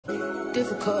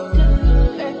difficult.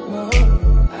 Let go.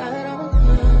 I don't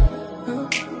know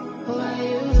why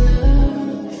you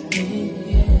love me.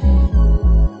 Yeah.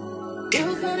 You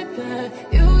got it bad.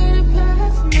 You got it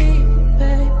bad for me,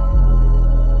 babe.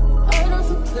 I don't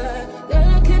feel glad that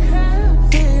I can have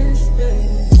this,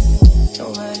 babe.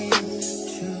 Nobody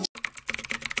else you.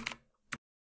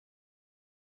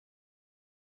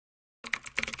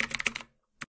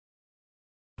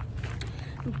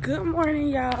 Good morning,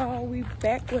 y'all. We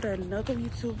back with another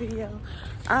YouTube video.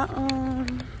 I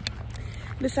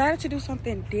decided to do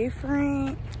something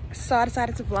different, so I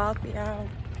decided to vlog for y'all.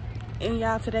 And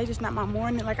y'all, today just not my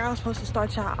morning. Like, I was supposed to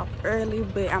start y'all off early,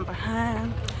 but I'm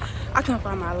behind. I couldn't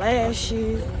find my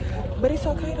lashes, but it's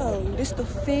okay though. This the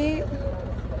fit.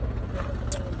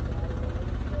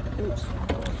 Oops.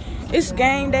 It's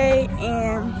game day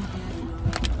and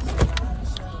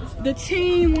the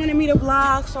team wanted me to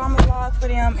vlog, so I'm gonna vlog for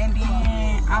them, and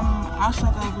then I'm also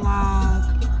gonna vlog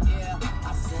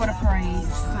for the parade.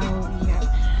 So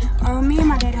yeah, me and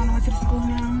my daddy on the way to the school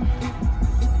now.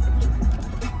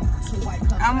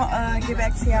 I'm gonna get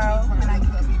back to y'all when I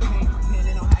get there.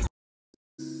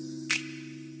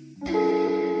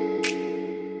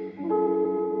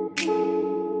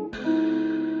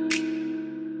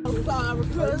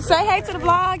 Say hey to the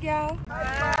vlog, y'all.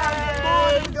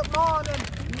 Good morning.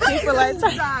 People like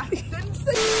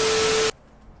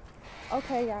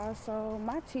okay, y'all, so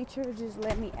my teacher just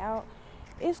let me out.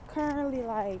 It's currently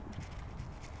like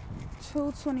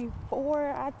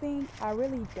 2:24, I think. I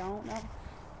really don't know.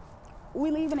 We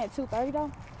leaving at 2:30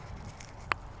 though.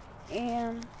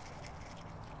 And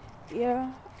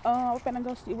yeah, we're gonna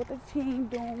go see what the team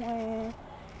doing.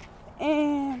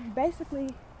 And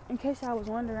basically, in case I was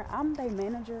wondering, I'm their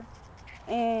manager.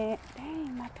 And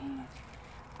dang, my pants.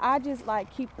 I just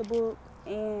like keep the book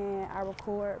and I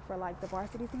record for like the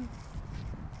varsity team.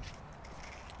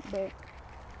 But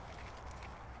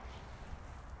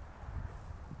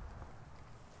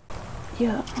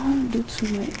yeah, I don't do too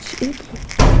much.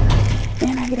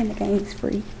 And I get in the games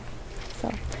free.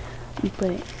 So,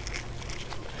 but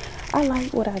I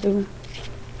like what I do.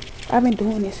 I've been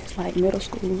doing this since like middle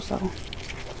school, so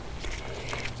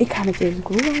it kind of just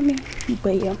grew on me.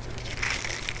 But yeah,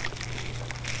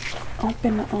 I'm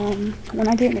finna, when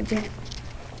I get in the gym,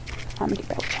 I'm gonna get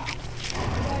back with y'all.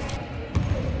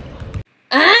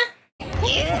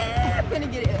 Yeah, I'm finna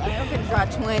get it. I'm finna draw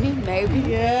 20, maybe.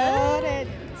 Yeah, that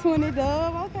 20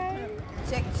 dub, okay.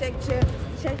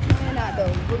 Check mine out though.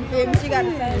 You feel me? She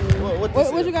gotta say.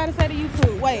 What you gotta say to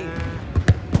YouTube? Wait.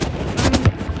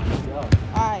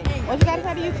 Alright, what you gotta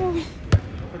say to YouTube? I'm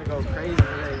gonna go crazy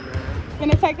today, man.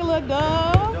 Gonna take a little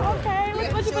dub? Okay,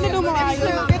 what you gonna do,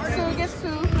 Mariah? Get two.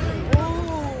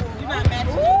 You not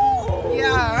matching? Ooh.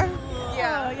 Yeah.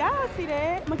 Y'all see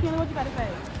that? McKinley, what you gotta say?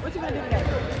 What you gonna do today?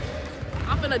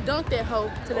 I'm finna dunk that hoe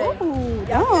today. Ooh,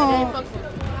 Yeah, dunk. fuck with me.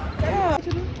 Yeah.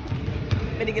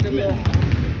 Better get a little.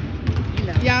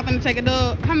 Y'all finna take a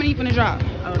dub. How many you finna drop?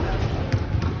 Oh no.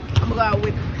 I'm gonna go out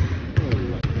with.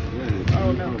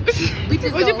 Oh no.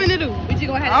 What you finna do? We just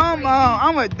gonna have.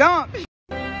 I'm a dunk.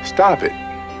 Stop it.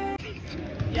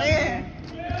 Yeah.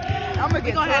 I'm gonna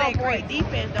get have that great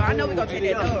defense though. I know we gonna take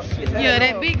that dub. Yeah,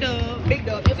 that big dub. Big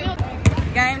dub.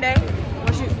 Game day?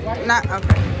 What you? Not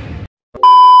okay.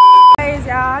 Guys,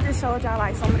 y'all, I just showed y'all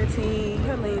like some of the team.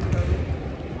 Her legs though.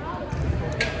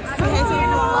 Say hey to your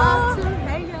vlog too.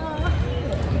 Hey y'all.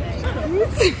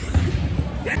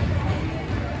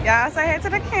 Y'all say hey to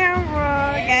the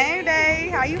camera. Game day.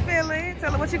 How you feeling?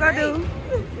 Tell her what you gonna do.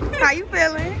 How you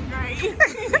feeling? Great.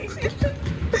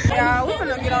 Y'all, we're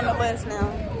gonna get on the bus now.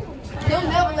 You'll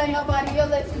never let nobody else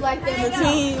let you like that. The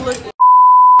team look.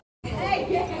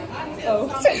 Oh.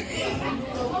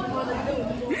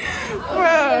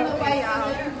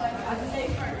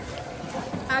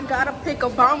 I gotta pick a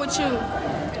bond with you.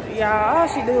 Y'all, all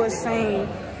she do is sing.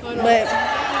 But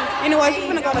anyway, she's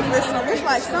gonna go to Grissom. It's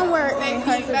like somewhere in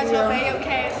Huntsville.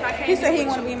 He said he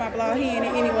wanna be in my blog. He ain't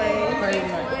it anyway.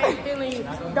 Feeling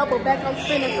double back on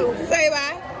spinning through. Say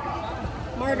bye.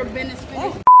 Murder business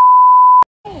spinning.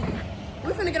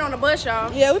 We finna get on the bus,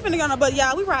 y'all. Yeah, we finna get on the bus.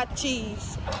 Y'all, we ride the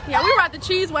cheese. Yeah, we ride the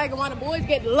cheese wagon while the boys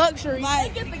get the luxury.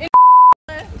 Like,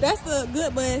 that's the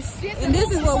good bus. And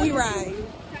this is what we ride.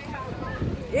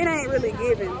 It ain't really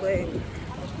giving, but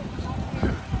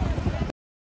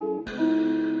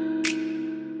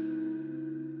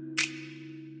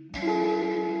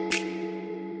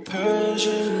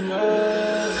Persian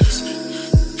rose,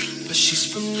 but she's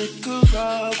from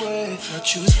Nicaragua. Thought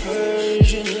she was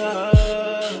Persian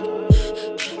love.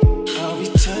 Are we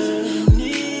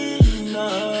turning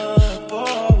up? Or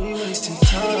are we wasting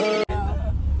time?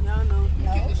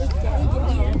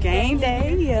 game Game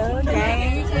day, yeah.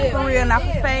 Game for real, not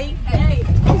for fake.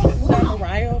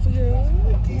 Samurai over here.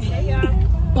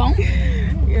 Bonk.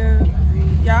 Yeah.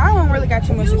 Y'all, I don't really got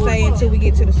too much to say until we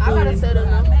get to the school.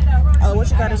 Oh,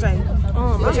 what you gotta say?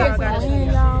 What y'all gotta say?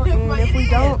 Y'all, and if we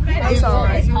don't, it's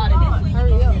alright.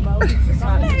 Hurry up, bro.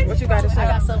 What you gotta say? I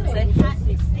got something to say.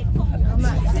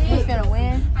 We finna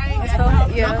win. And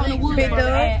stuff. Yeah. Big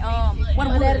dub. What a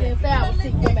wood.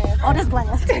 Oh, that's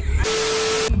glass. It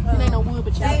ain't no wood,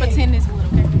 but just pretend it's wood,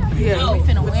 okay? Yeah. We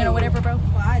finna win or whatever, bro.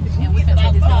 And we finna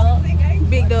take this dog.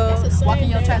 Big dub. Walk in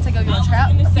your trap, take out your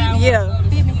trap. Yeah.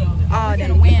 Feel me? Oh,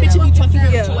 Finna win. Bitch, you be talking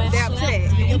yeah. to That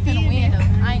upset. We finna win,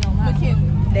 though. I ain't gonna lie.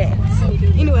 That.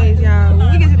 Anyways, y'all, when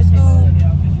we get to the school,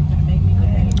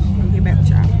 I'll get back with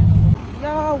y'all.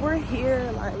 Y'all, we're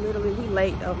here, like, literally, we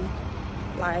late, though.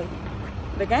 Like,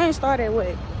 the game started at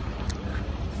what?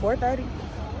 4:30?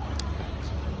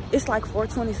 It's like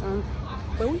 4:20 something.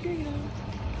 But we here, y'all.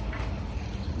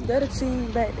 They're the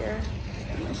team back there.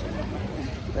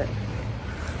 But,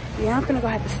 yeah, I'm gonna go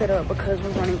have to sit up because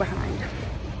we're running behind.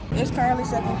 It's currently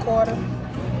second quarter.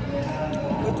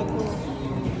 With the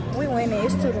crew. We winning.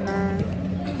 It's 2-9.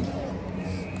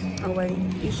 Oh wait,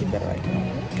 you should get it right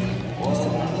there.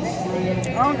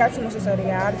 I don't got too much to say to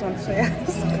y'all. I just want to say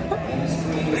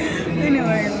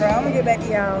anyways, bro, I'm gonna get back to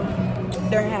y'all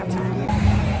during halftime.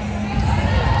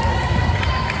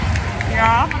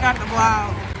 Y'all, I forgot the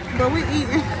vlog, but we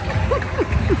eating.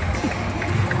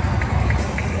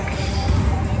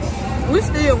 We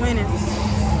still winning.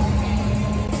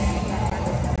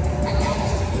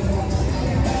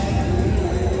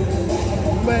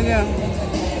 But yeah,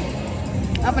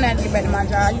 I'm gonna have to get back to my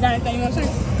job. You got anything you want to say?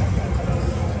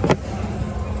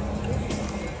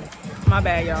 My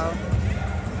bad, y'all.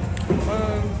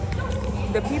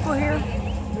 The people here,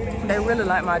 they really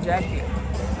like my jacket.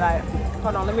 Like,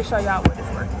 hold on, let me show y'all what this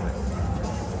works with.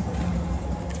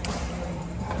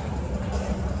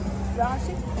 Y'all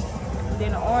see?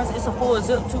 Then the orange, it's a full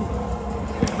zip too.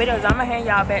 But anyways, I'm gonna hand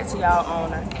y'all back to y'all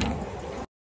owner.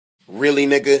 Really,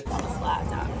 nigga?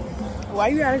 Why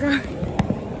you gotta go?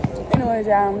 Anyways,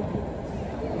 y'all.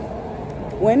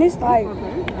 When it's like,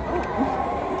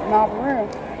 nah, for real.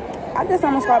 I guess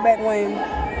I'm gonna start back when we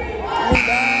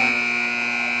done.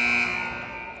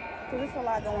 Cause there's a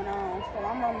lot going on, so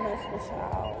I'm gonna mess with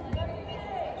y'all.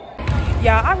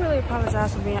 Y'all, I really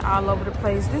apologize for being all over the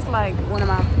place. This is like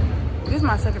this is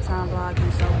my second time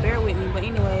vlogging, so bear with me. But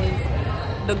anyways,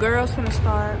 the girls finna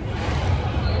start.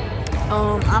 I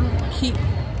don't keep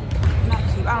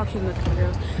looking for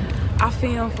girls. I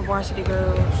film for varsity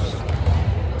girls.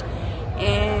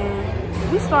 And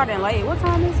we starting late. What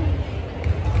time is it?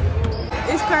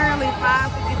 It's currently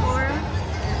 5:54.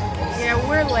 Yeah,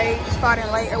 we're late, starting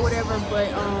late or whatever, but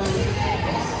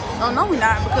oh no, we're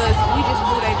not, because we just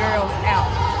blew their girls out.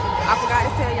 I forgot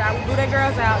to tell y'all, we blew their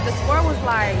girls out. The score was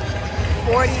like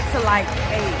 40 to like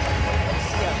 8.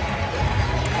 Yeah.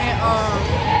 And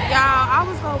y'all, I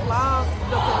was gonna vlog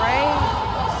the parade.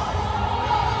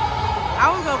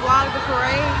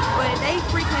 But they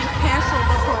freaking canceled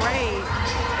the parade.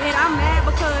 And I'm mad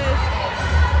because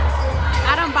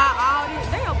I done bought all this.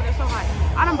 They open it so high.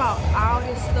 I done bought all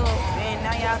this stuff, and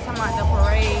now y'all talking about the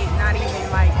parade not even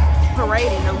like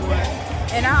parading no more.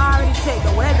 And I already checked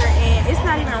the weather, and it's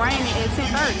not even raining at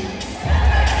 10:30.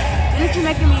 And it's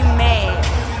making me mad.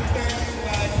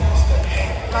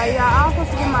 Like, y'all, I was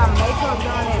supposed to get my makeup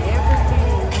done and everything.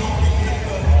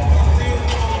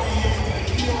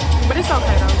 But it's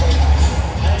okay though.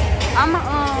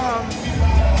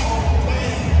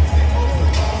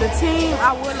 The team,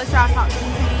 I would let y'all talk to the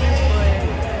team,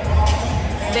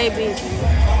 but they busy. So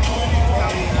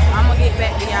yeah, I'm gonna get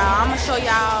back to y'all. I'm gonna show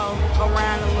y'all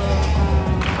around a little.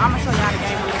 I'm gonna show y'all the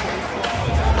game a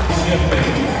little bit.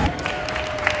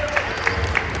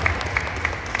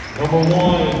 Number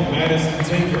 1, Madison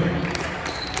Tinker.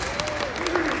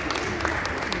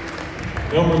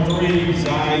 Number 3,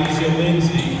 Zaisha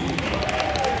Lindsay.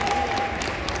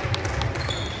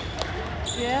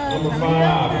 Number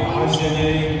 5,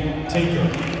 Ajane Tinker.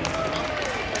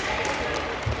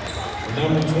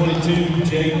 Number 22,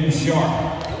 Jaden Sharp.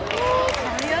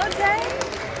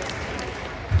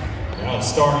 Now it's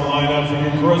starting to line up for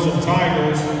your Grissom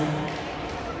Tigers.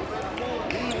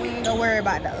 We ain't gonna worry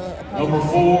about the Number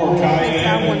 4, Kai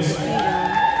Evans.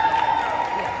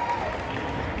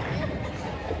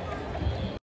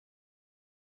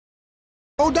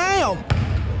 Oh, damn!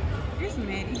 It's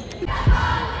Maddie.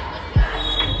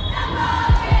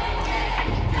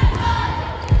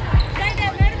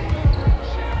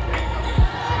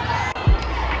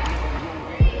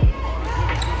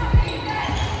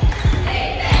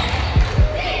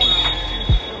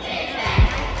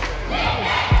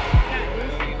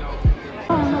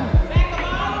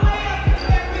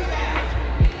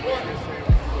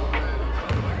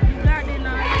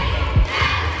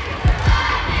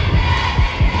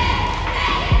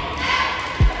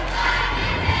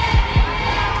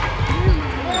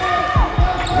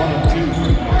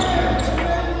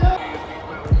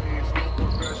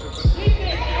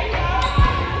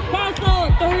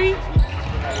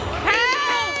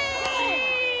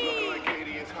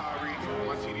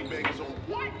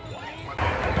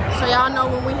 So y'all know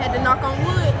when we had to knock on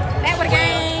wood. That was a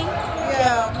game.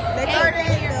 Yeah. They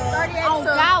 38 Oh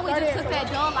God, we just took that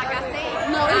dog like I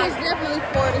said. No, it was definitely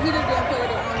 40. He just didn't put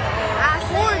it on the I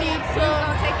 40, so we're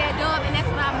gonna take that dub, and that's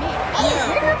what I meant.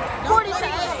 Yeah. 40 to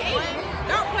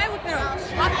 8. Don't play with them.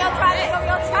 I'm gonna try to take over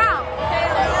your child.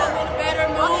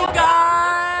 Better move,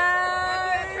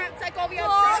 guys. Take over your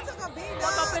trap.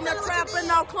 Walk up in the trap and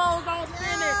no clothes on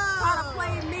spinning. Try to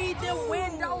play me, the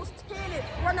windows tinted.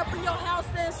 Run up in your house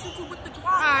and shoot you with the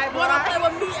drop. Wanna play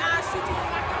with me, I'll shoot you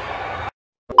with my car.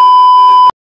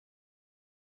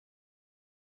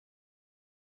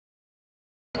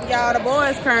 Y'all, the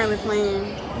boys currently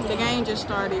playing. The game just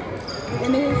started.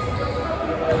 And it's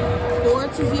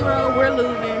 4-0. We're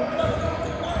losing.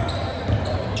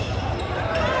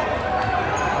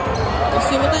 Let's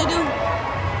see what they do.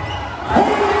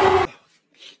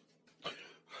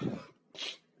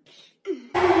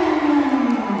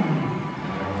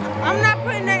 I'm not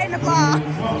putting that in the ball.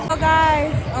 So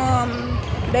guys,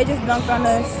 they just dunked on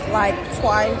us like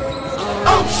twice.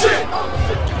 Oh shit!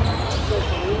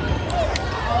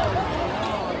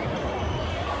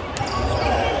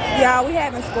 Y'all, we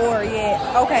haven't scored yet.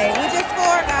 Okay, we just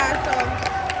scored, guys, so.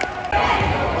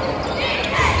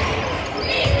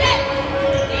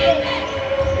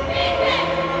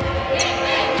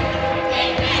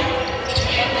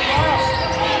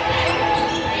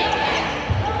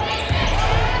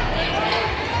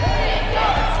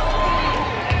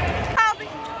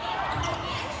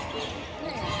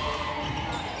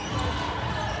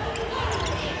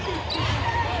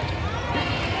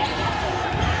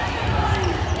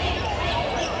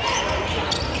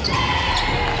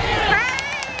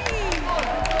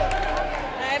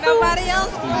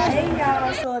 Hey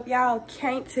y'all, so if y'all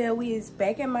can't tell, we is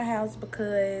back at my house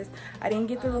because I didn't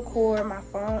get to record. My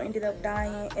phone ended up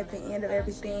dying at the end of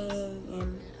everything,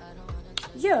 and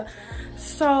yeah,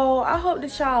 so I hope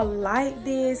that y'all like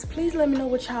this. Please let me know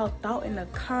what y'all thought in the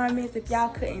comments. If y'all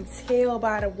couldn't tell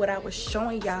by what I was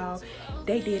showing y'all,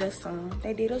 they did us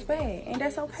bad, and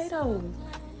that's okay though.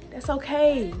 That's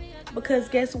okay, because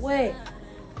guess what,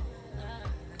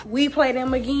 we play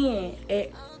them again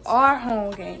at our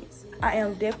home games. I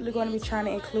am definitely going to be trying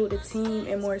to include the team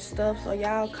and more stuff, so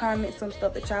y'all comment some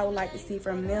stuff that y'all would like to see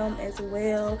from them as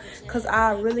well, because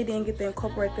I really didn't get to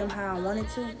incorporate them how I wanted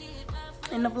to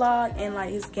in the vlog, and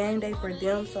like it's game day for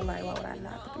them, so like why would I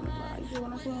not put them in the vlog? You know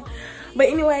what I'm saying? But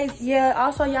anyways, yeah,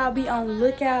 also y'all be on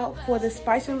lookout for the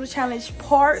Spice Noodle Challenge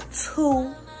part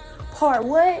 2. Part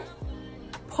what?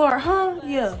 Part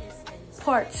yeah,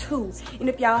 part 2. And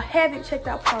if y'all haven't checked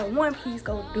out part 1, please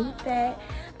go do that.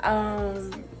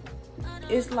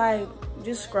 It's like,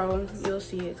 just scroll, you'll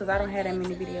see it, because I don't have that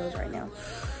many videos right now.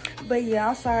 But yeah,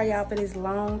 I'm sorry y'all for this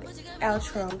long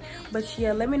outro, but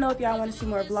yeah, let me know if y'all want to see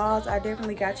more vlogs. I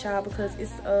definitely got y'all, because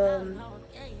it's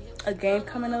a game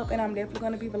coming up, and I'm definitely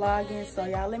going to be vlogging, so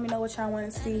y'all let me know what y'all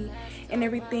want to see and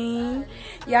everything.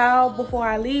 Y'all, before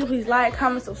I leave, please like,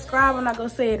 comment, subscribe. I'm not going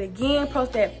to say it again.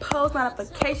 Post that post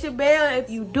notification bell. If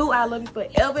you do, I love you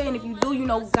forever, and if you do, you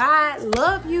know God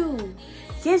love you.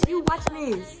 Yes, you watching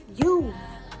this, you.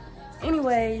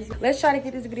 Anyways, let's try to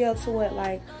get this video to what,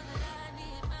 like,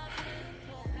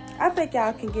 I think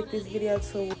y'all can get this video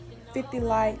to 50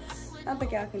 likes. I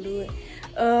think y'all can do it.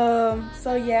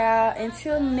 So yeah,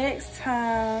 until next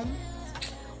time,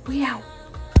 we out.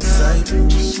 I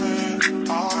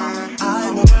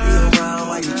won't be around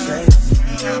while you chase.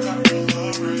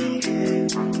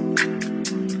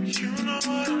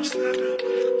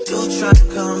 You'll try to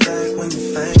come back when you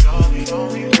faint.